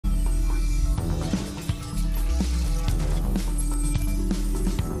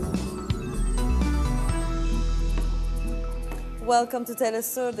Welcome to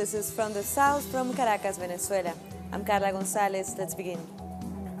Telesur. This is From the South, from Caracas, Venezuela. I'm Carla Gonzalez. Let's begin.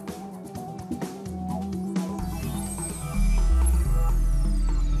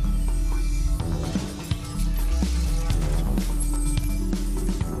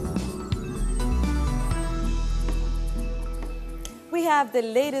 We have the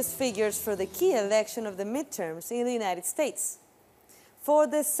latest figures for the key election of the midterms in the United States. For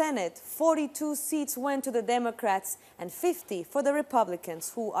the Senate, 42 seats went to the Democrats and 50 for the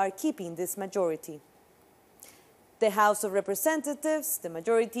Republicans, who are keeping this majority. The House of Representatives, the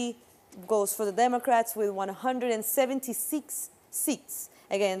majority goes for the Democrats with 176 seats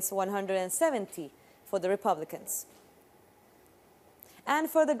against 170 for the Republicans.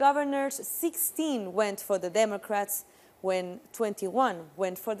 And for the governors, 16 went for the Democrats when 21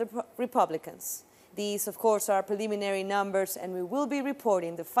 went for the Republicans. These, of course, are preliminary numbers, and we will be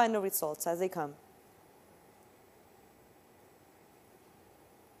reporting the final results as they come.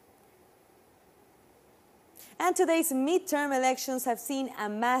 And today's midterm elections have seen a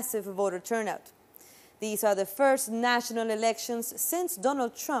massive voter turnout. These are the first national elections since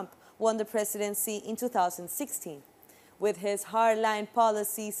Donald Trump won the presidency in 2016. With his hardline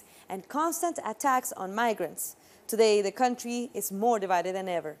policies and constant attacks on migrants, today the country is more divided than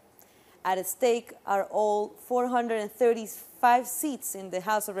ever. At stake are all 435 seats in the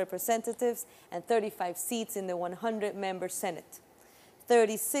House of Representatives and 35 seats in the 100-member Senate.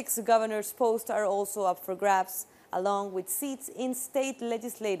 36 governors' posts are also up for grabs, along with seats in state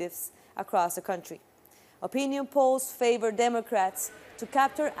legislatives across the country. Opinion polls favor Democrats to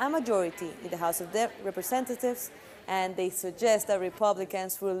capture a majority in the House of Representatives, and they suggest that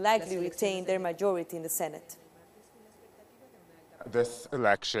Republicans will likely retain their majority in the Senate. This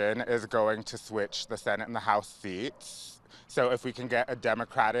election is going to switch the Senate and the House seats. So if we can get a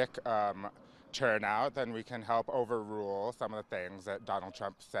Democratic turnout, then we can help overrule some of the things that Donald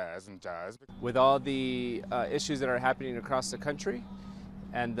Trump says and does. With all the issues that are happening across the country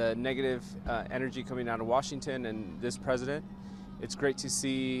and the negative energy coming out of Washington and this president, it's great to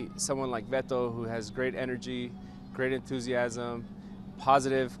see someone like Beto, who has great energy, great enthusiasm,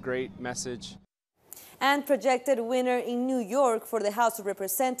 positive, great message. And projected winner in New York for the House of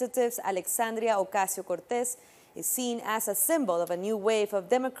Representatives, Alexandria Ocasio-Cortez, is seen as a symbol of a new wave of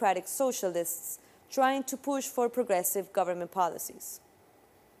democratic socialists trying to push for progressive government policies.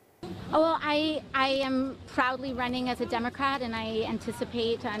 Well, I am proudly running as a Democrat, and I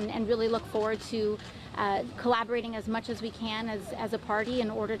anticipate and really look forward to collaborating as much as we can as a party in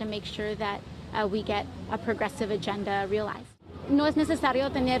order to make sure that we get a progressive agenda realized. It's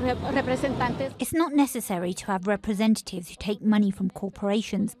not necessary to have representatives who take money from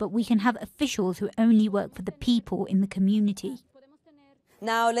corporations, but we can have officials who only work for the people in the community.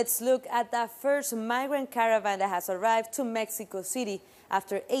 Now let's look at the first migrant caravan that has arrived to Mexico City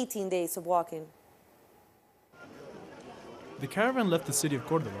after 18 days of walking. The caravan left the city of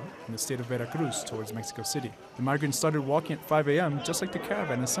Córdoba in the state of Veracruz towards Mexico City. The migrants started walking at 5 a.m. just like the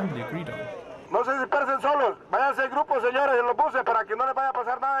caravan assembly agreed on. No se dispersen solos, váyanse en grupo, señores, en los buses para que no les vaya a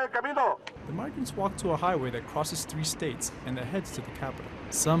pasar nada en el camino. The migrants walked to a highway that crosses 3 states and that heads to the capital.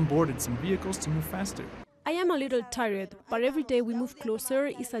 Some boarded some vehicles to move faster. I am a little tired, but every day we move closer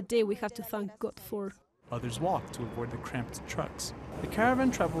is a day we have to thank God for. Others walked to avoid the cramped trucks. The caravan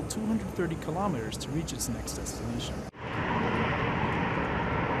traveled 230 kilometers to reach its next destination.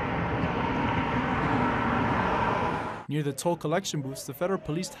 Near the toll collection booths, the federal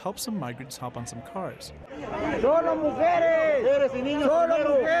police helped some migrants hop on some cars.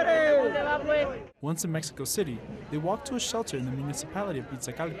 Once in Mexico City, they walked to a shelter in the municipality of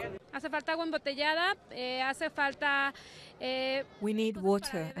Pizacalco. We need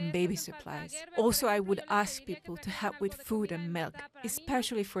water and baby supplies. Also, I would ask people to help with food and milk,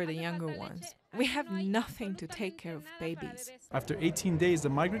 especially for the younger ones. We have nothing to take care of babies. After 18 days, the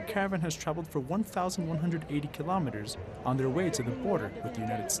migrant caravan has traveled for 1,180 kilometers on their way to the border with the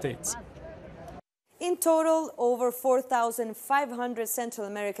United States. In total, over 4,500 Central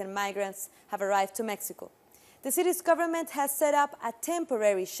American migrants have arrived to Mexico. The city's government has set up a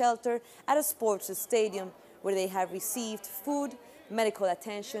temporary shelter at a sports stadium where they have received food, medical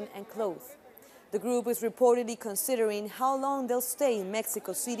attention, and clothes. The group is reportedly considering how long they'll stay in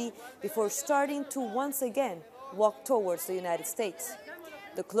Mexico City before starting to once again walk towards the United States.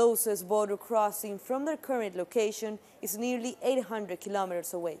 The closest border crossing from their current location is nearly 800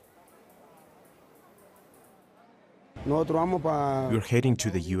 kilometers away. We're heading to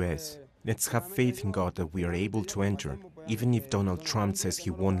the U.S. Let's have faith in God that we are able to enter, even if Donald Trump says he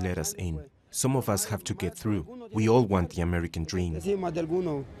won't let us in. Some of us have to get through. We all want the American dream.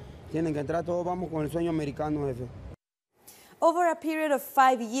 Over a period of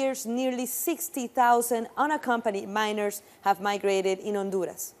 5 years, nearly 60,000 unaccompanied minors have migrated in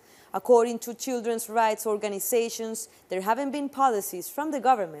Honduras. According to children's rights organizations, there haven't been policies from the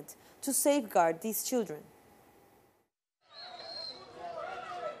government to safeguard these children.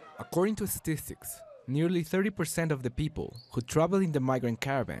 According to statistics, nearly 30% of the people who travel in the migrant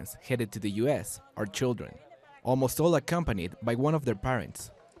caravans headed to the U.S. are children, almost all accompanied by one of their parents.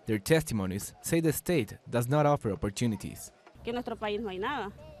 Their testimonies say the state does not offer opportunities. In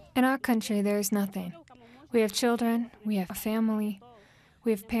our country, there is nothing. We have children, we have a family,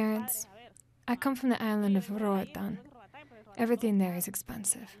 we have parents. I come from the island of Roatan. Everything there is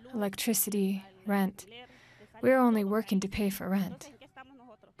expensive. Electricity, rent. We are only working to pay for rent.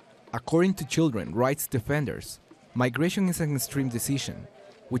 According to children rights defenders, migration is an extreme decision,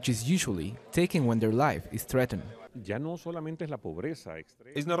 which is usually taken when their life is threatened. It's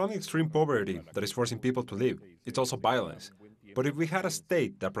not only extreme poverty that is forcing people to leave, it's also violence. But if we had a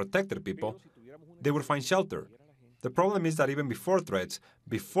state that protected people, they would find shelter. The problem is that even before threats,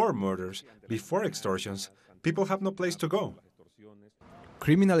 before murders, before extortions, people have no place to go.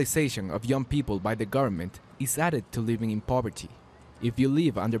 Criminalization of young people by the government is added to living in poverty. If you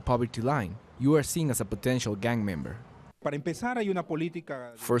live under poverty line, you are seen as a potential gang member.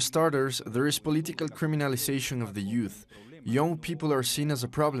 For starters, there is political criminalization of the youth. Young people are seen as a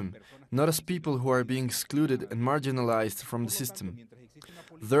problem, not as people who are being excluded and marginalized from the system.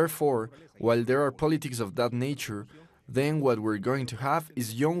 Therefore, while there are politics of that nature, then what we're going to have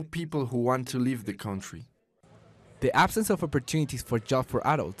is young people who want to leave the country. The absence of opportunities for jobs for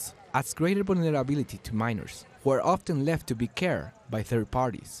adults adds greater vulnerability to minors, who are often left to be cared by third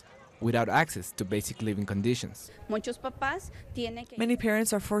parties, without access to basic living conditions. Many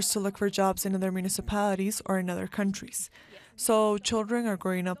parents are forced to look for jobs in other municipalities or in other countries. So children are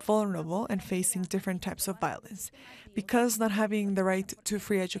growing up vulnerable and facing different types of violence, because not having the right to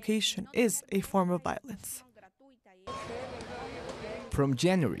free education is a form of violence. From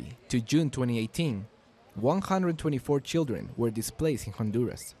January to June 2018, 124 children were displaced in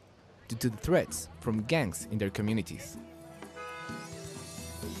Honduras due to the threats from gangs in their communities.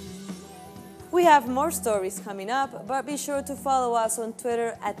 We have more stories coming up, but be sure to follow us on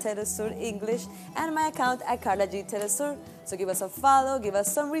Twitter at Telesur English and my account at Carla G. Telesur. So give us a follow, give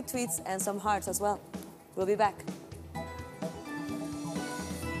us some retweets and some hearts as well. We'll be back.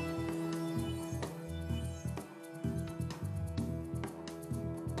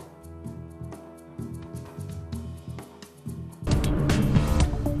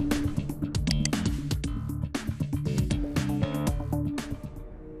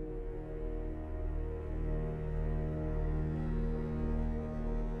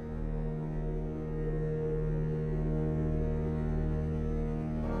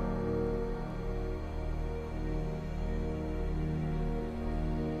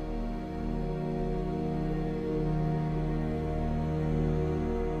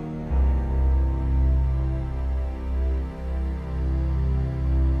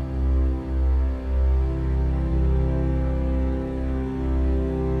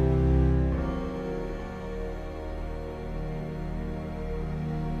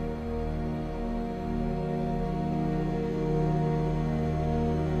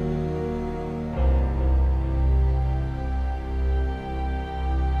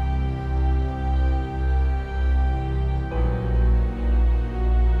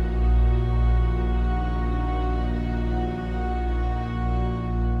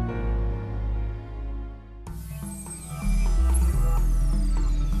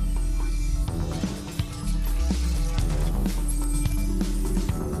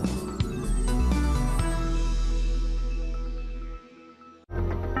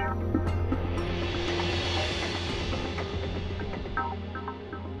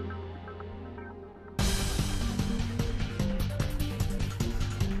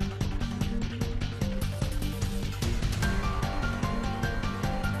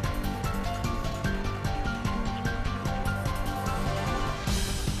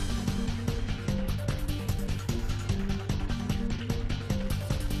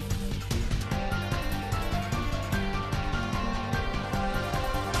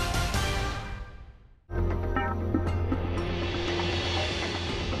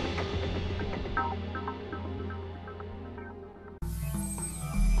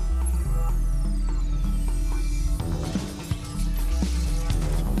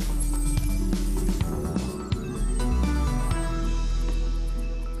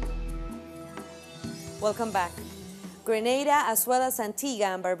 Welcome back. Grenada, as well as Antigua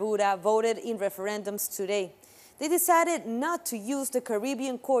and Barbuda, voted in referendums today. They decided not to use the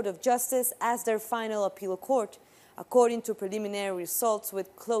Caribbean Court of Justice as their final appeal court. according to preliminary results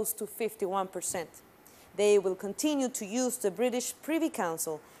with close to 51%. They will continue to use the British Privy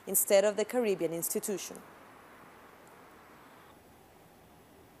Council instead of the Caribbean institution.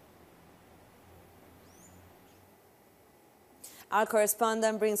 Our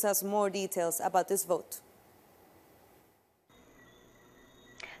correspondent brings us more details about this vote.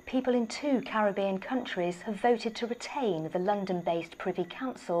 People in 2 Caribbean countries have voted to retain the London-based Privy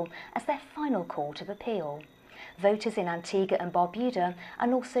Council as their final court of appeal. Voters in Antigua and Barbuda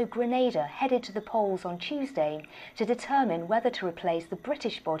and also Grenada headed to the polls on Tuesday to determine whether to replace the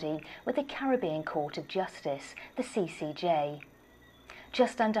British body with the Caribbean Court of Justice, the CCJ.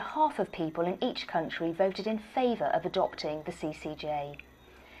 Just under half of people in each country voted in favour of adopting the CCJ.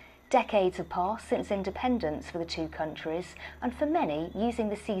 Decades have passed since independence for the 2 countries, and for many, using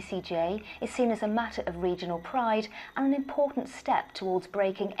the CCJ is seen as a matter of regional pride and an important step towards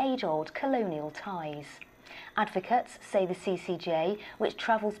breaking age-old colonial ties. Advocates say the CCJ, which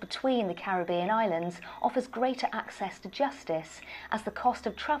travels between the Caribbean islands, offers greater access to justice, as the cost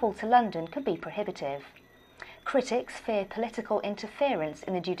of travel to London can be prohibitive. Critics fear political interference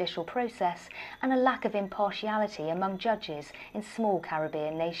in the judicial process and a lack of impartiality among judges in small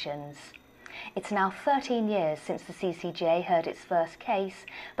Caribbean nations. It's now 13 years since the CCJ heard its first case,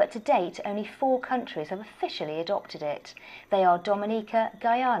 but to date only 4 countries have officially adopted it. They are Dominica,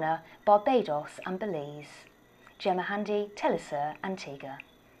 Guyana, Barbados and Belize. Gemma Handy, Telesur, Antigua.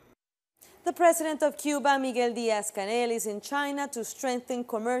 The president of Cuba, Miguel Díaz-Canel, is in China to strengthen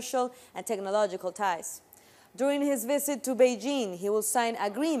commercial and technological ties. During his visit to Beijing, he will sign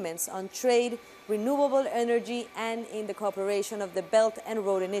agreements on trade, renewable energy, and in the cooperation of the Belt and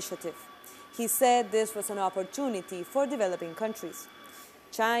Road Initiative. He said this was an opportunity for developing countries.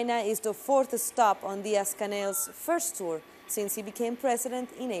 China is the 4th stop on Díaz-Canel's first tour since he became president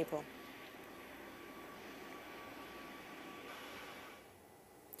in April.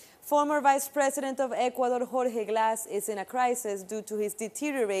 Former Vice President of Ecuador, Jorge Glass, is in a crisis due to his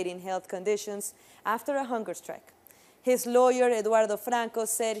deteriorating health conditions after a hunger strike. His lawyer, Eduardo Franco,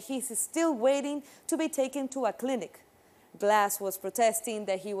 said he's still waiting to be taken to a clinic. Glass was protesting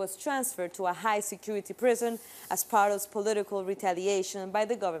that he was transferred to a high-security prison as part of political retaliation by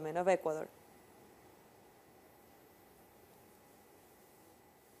the government of Ecuador.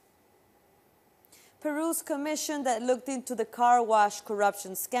 Peru's commission that looked into the car wash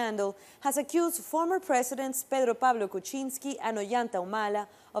corruption scandal has accused former presidents Pedro Pablo Kuczynski and Ollanta Humala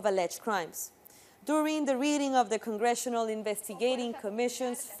of alleged crimes. During the reading of the Congressional Investigating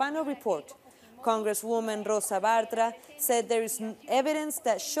Commission's final report, Congresswoman Rosa Bartra said there is evidence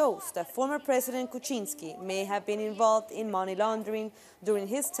that shows that former President Kuczynski may have been involved in money laundering during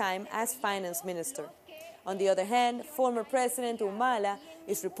his time as finance minister. On the other hand, former President Humala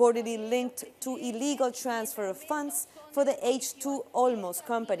is reportedly linked to illegal transfer of funds for the H2 Olmos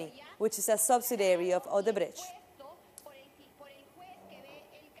company, which is a subsidiary of Odebrecht.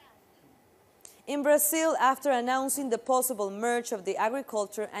 In Brazil, after announcing the possible merge of the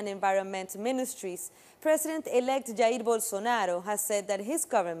Agriculture and Environment ministries, President-elect Jair Bolsonaro has said that his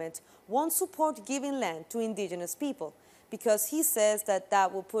government won't support giving land to indigenous people because he says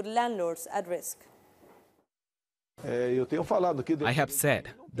that will put landlords at risk. I have said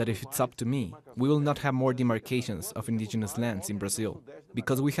that if it's up to me, we will not have more demarcations of indigenous lands in Brazil,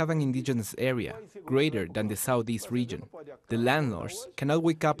 because we have an indigenous area greater than the southeast region. The landlords cannot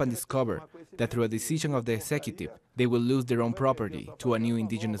wake up and discover that through a decision of the executive, they will lose their own property to a new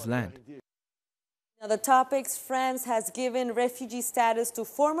indigenous land. Now the topics: France has given refugee status to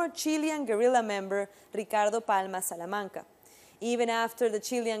former Chilean guerrilla member Ricardo Palma Salamanca, even after the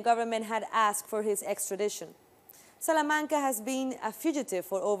Chilean government had asked for his extradition. Salamanca has been a fugitive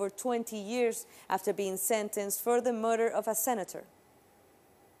for over 20 years after being sentenced for the murder of a senator.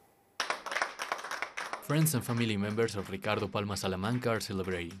 Friends and family members of Ricardo Palma Salamanca are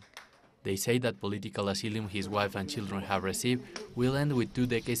celebrating. They say that political asylum his wife and children have received will end with 2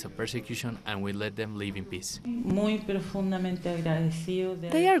 decades of persecution and will let them live in peace.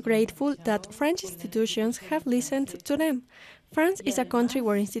 They are grateful that French institutions have listened to them. France is a country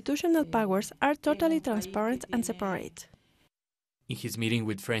where institutional powers are totally transparent and separate. In his meeting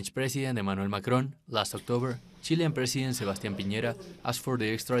with French President Emmanuel Macron last October, Chilean President Sebastián Piñera asked for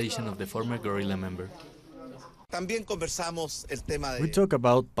the extradition of the former guerrilla member. We talk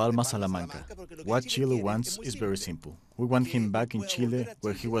about Palma Salamanca. What Chile wants is very simple. We want him back in Chile,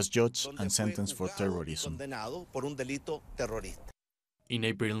 where he was judged and sentenced for terrorism. In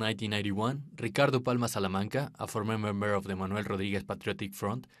April 1991, Ricardo Palma Salamanca, a former member of the Manuel Rodríguez Patriotic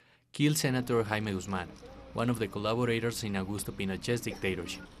Front, killed Senator Jaime Guzmán, one of the collaborators in Augusto Pinochet's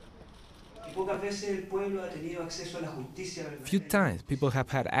dictatorship. Few times people have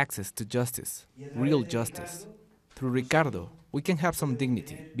had access to justice, real justice. Through Ricardo, we can have some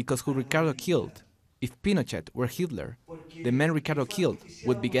dignity, because who Ricardo killed, if Pinochet were Hitler, the man Ricardo killed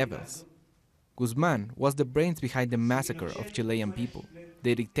would be Goebbels. Guzman was the brains behind the massacre of Chilean people.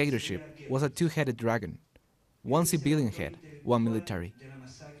 The dictatorship was a two-headed dragon. One civilian head, one military.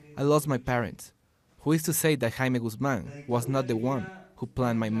 I lost my parents. Who is to say that Jaime Guzman was not the one who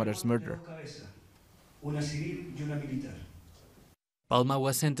planned my mother's murder? Palma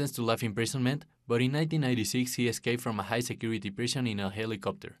was sentenced to life imprisonment, but in 1996 he escaped from a high-security prison in a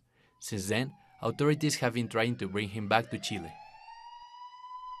helicopter. Since then, authorities have been trying to bring him back to Chile.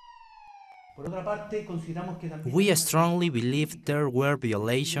 We strongly believe there were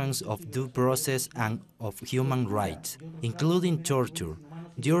violations of due process and of human rights, including torture,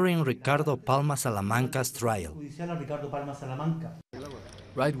 during Ricardo Palma Salamanca's trial.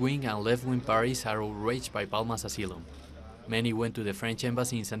 Right-wing and left-wing parties are outraged by Palma's asylum. Many went to the French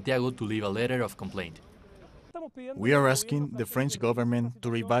embassy in Santiago to leave a letter of complaint. We are asking the French government to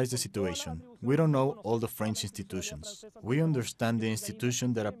revise the situation. We don't know all the French institutions. We understand the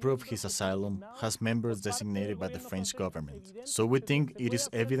institution that approved his asylum has members designated by the French government. So we think it is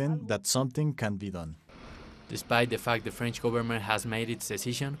evident that something can be done. Despite the fact the French government has made its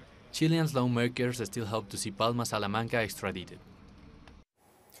decision, Chilean lawmakers still hope to see Palma Salamanca extradited.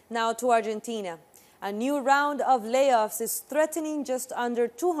 Now to Argentina. A new round of layoffs is threatening just under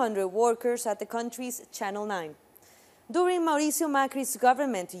 200 workers at the country's Channel 9. During Mauricio Macri's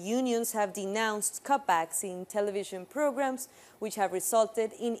government, unions have denounced cutbacks in television programs, which have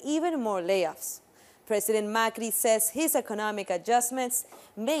resulted in even more layoffs. President Macri says his economic adjustments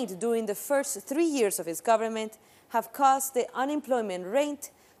made during the first 3 years of his government have caused the unemployment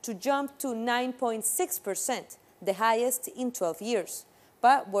rate to jump to 9.6%, the highest in 12 years.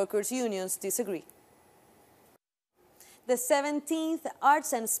 But workers' unions disagree. The 17th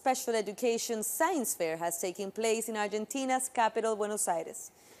Arts and Special Education Science Fair has taken place in Argentina's capital, Buenos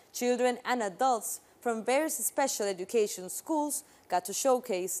Aires. Children and adults from various special education schools got to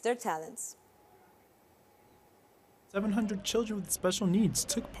showcase their talents. 700 children with special needs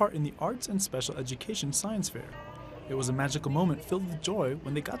took part in the Arts and Special Education Science Fair. It was a magical moment filled with joy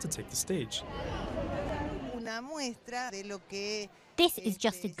when they got to take the stage. This is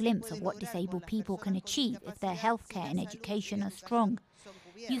just a glimpse of what disabled people can achieve if their healthcare and education are strong.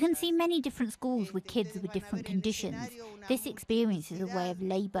 You can see many different schools with kids with different conditions. This experience is a way of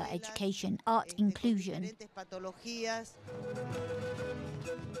labour, education, art inclusion.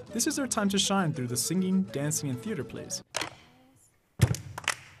 This is their time to shine through the singing, dancing, and theatre plays.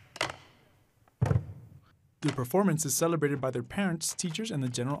 The performance is celebrated by their parents, teachers, and the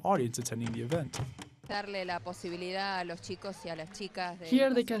general audience attending the event.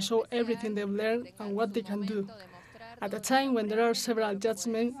 Here they can show everything they've learned and what they can do. At a time when there are several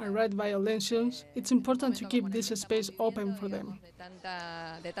judgments and right violations, it's important to keep this space open for them.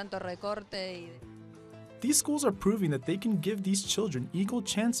 These schools are proving that they can give these children equal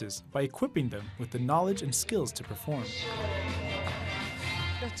chances by equipping them with the knowledge and skills to perform.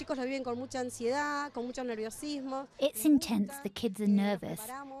 It's intense, the kids are nervous.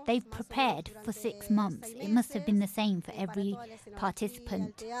 They've prepared for 6 months. It must have been the same for every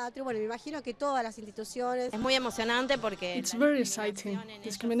participant. It's very exciting.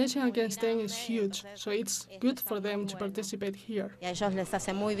 Discrimination against them is huge, so it's good for them to participate here. This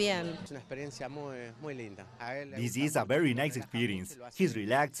is a very nice experience. He's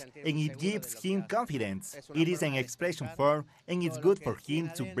relaxed and it gives him confidence. It is an expression form and it's good for him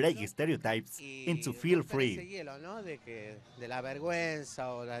to break stereotypes and to feel free.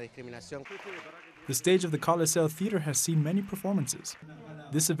 The stage of the Coliseo Theater has seen many performances.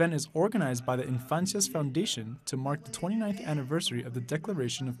 This event is organized by the Infancias Foundation to mark the 29th anniversary of the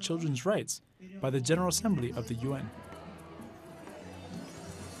Declaration of Children's Rights by the General Assembly of the UN.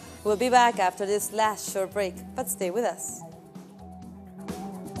 We'll be back after this last short break, but stay with us.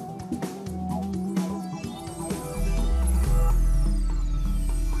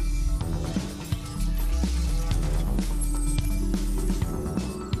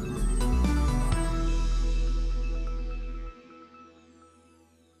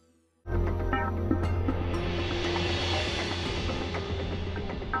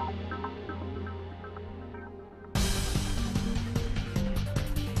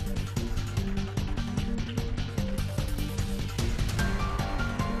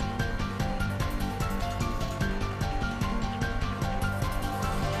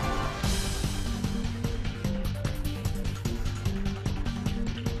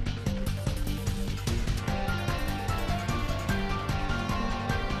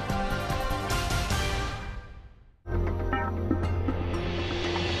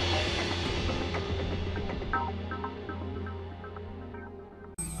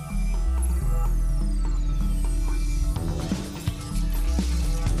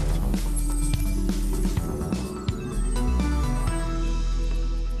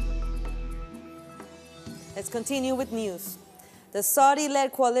 continue with news. The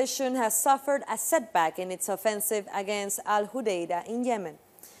Saudi-led coalition has suffered a setback in its offensive against al-Hudaydah in Yemen.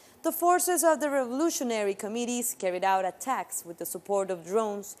 The forces of the revolutionary committees carried out attacks with the support of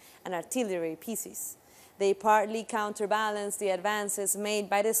drones and artillery pieces. They partly counterbalanced the advances made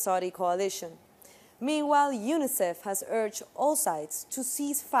by the Saudi coalition. Meanwhile, UNICEF has urged all sides to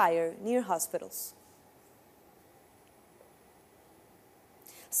cease fire near hospitals.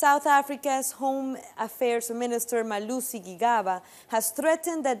 South Africa's Home Affairs Minister Malusi Gigaba has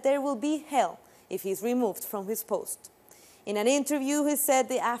threatened that there will be hell if he is removed from his post. In an interview, he said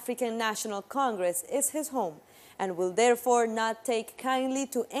the African National Congress is his home and will therefore not take kindly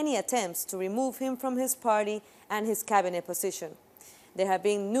to any attempts to remove him from his party and his cabinet position. There have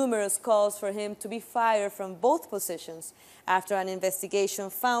been numerous calls for him to be fired from both positions after an investigation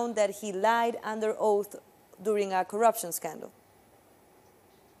found that he lied under oath during a corruption scandal.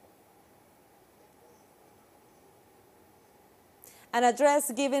 An address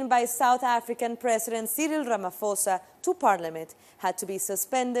given by South African President Cyril Ramaphosa to Parliament had to be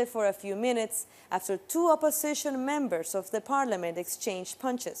suspended for a few minutes after two opposition members of the Parliament exchanged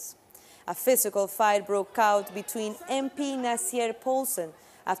punches. A physical fight broke out between MP Nasier Paulsen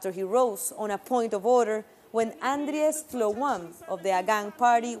after he rose on a point of order when Andries Tlowam of the Agang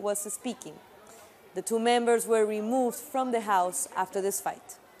Party was speaking. The two members were removed from the House after this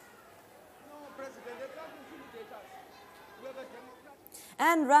fight.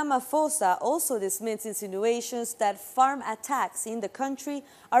 And Ramaphosa also dismissed insinuations that farm attacks in the country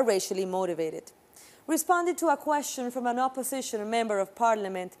are racially motivated. Responding to a question from an opposition member of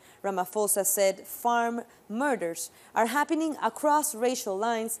parliament, Ramaphosa said farm murders are happening across racial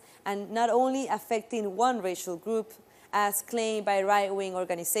lines and not only affecting one racial group, as claimed by right-wing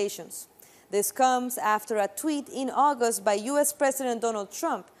organizations. This comes after a tweet in August by U.S. President Donald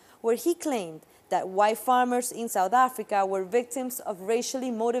Trump, where he claimed that white farmers in South Africa were victims of racially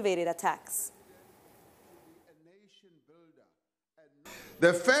motivated attacks.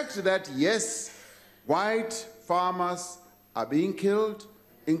 The fact that, yes, white farmers are being killed,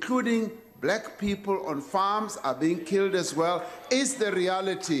 including black people on farms are being killed as well, is the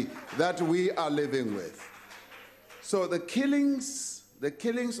reality that we are living with. So the killings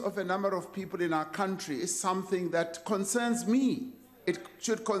of a number of people in our country is something that concerns me. It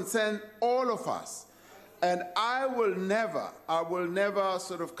should concern all of us. And I will never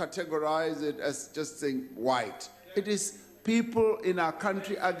sort of categorize it as just saying white. It is people in our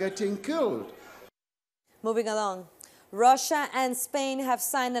country are getting killed. Moving along, Russia and Spain have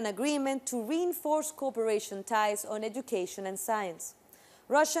signed an agreement to reinforce cooperation ties on education and science.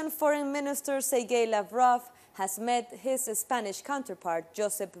 Russian Foreign Minister Sergei Lavrov has met his Spanish counterpart,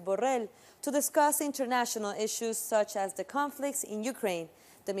 Josep Borrell, to discuss international issues such as the conflicts in Ukraine,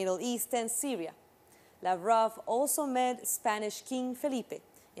 the Middle East, and Syria. Lavrov also met Spanish King Felipe.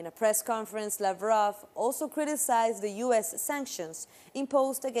 In a press conference, Lavrov also criticized the U.S. sanctions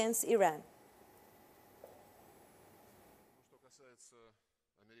imposed against Iran.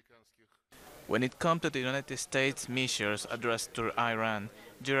 When it comes to the United States measures addressed to Iran,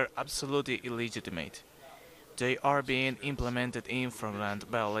 they are absolutely illegitimate. They are being implemented in flagrant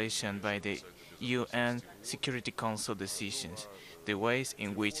violation by the UN Security Council decisions. The ways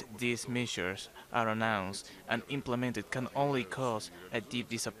in which these measures are announced and implemented can only cause a deep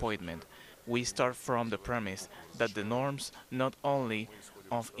disappointment. We start from the premise that the norms not only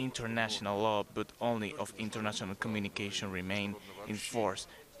of international law but only of international communication remain in force,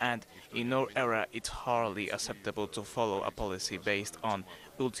 and in our era it's hardly acceptable to follow a policy based on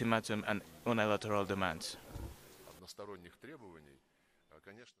ultimatum and unilateral demands.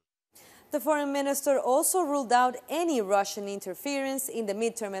 The foreign minister also ruled out any Russian interference in the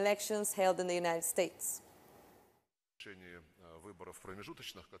midterm elections held in the United States.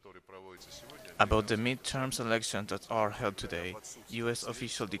 About the midterm elections that are held today, U.S.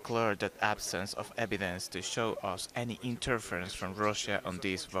 officials declared that absence of evidence to show us any interference from Russia on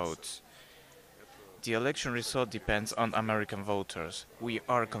these votes. The election result depends on American voters. We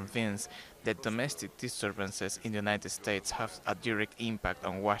are convinced that domestic disturbances in the United States have a direct impact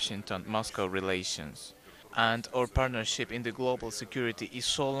on Washington-Moscow relations. And our partnership in the global security is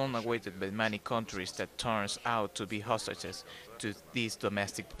so long awaited by many countries that turns out to be hostages to these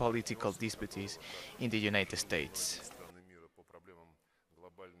domestic political disputes in the United States.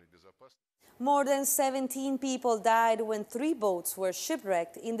 More than 17 people died when 3 boats were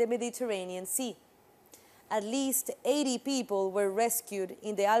shipwrecked in the Mediterranean Sea. At least 80 people were rescued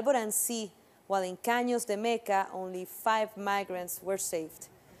in the Alborán Sea, while in Caños de Meca only 5 migrants were saved.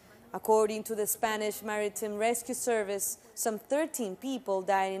 According to the Spanish Maritime Rescue Service, some 13 people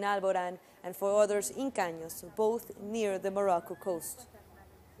died in Alborán and 4 others in Caños, both near the Morocco coast.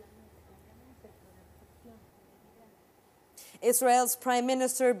 Israel's Prime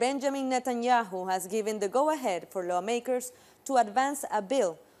Minister Benjamin Netanyahu has given the go-ahead for lawmakers to advance a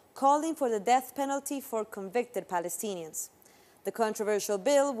bill calling for the death penalty for convicted Palestinians. The controversial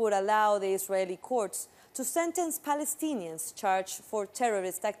bill would allow the Israeli courts to sentence Palestinians charged for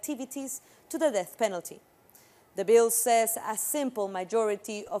terrorist activities to the death penalty. The bill says a simple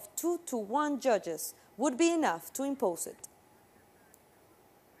majority of 2 to 1 judges would be enough to impose it.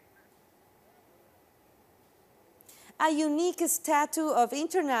 A unique statue of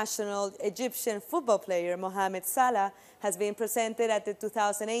international Egyptian football player Mohamed Salah has been presented at the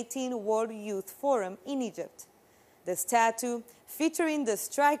 2018 World Youth Forum in Egypt. The statue, featuring the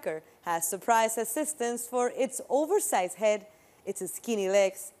striker, has surprise assistance for its oversized head, its skinny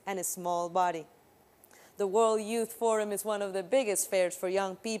legs, and a small body. The World Youth Forum is one of the biggest fairs for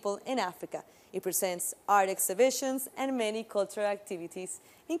young people in Africa. It presents art exhibitions and many cultural activities,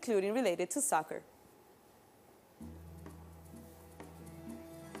 including related to soccer.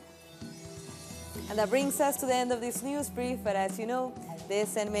 And that brings us to the end of this news brief, but as you know,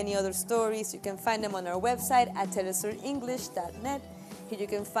 this and many other stories, you can find them on our website at telesurenglish.net. Here you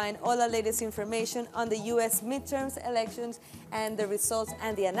can find all the latest information on the U.S. midterms elections and the results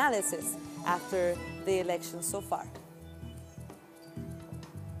and the analysis after the elections so far.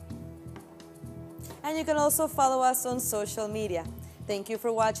 And you can also follow us on social media. Thank you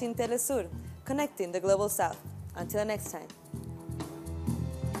for watching Telesur, connecting the Global South. Until next time.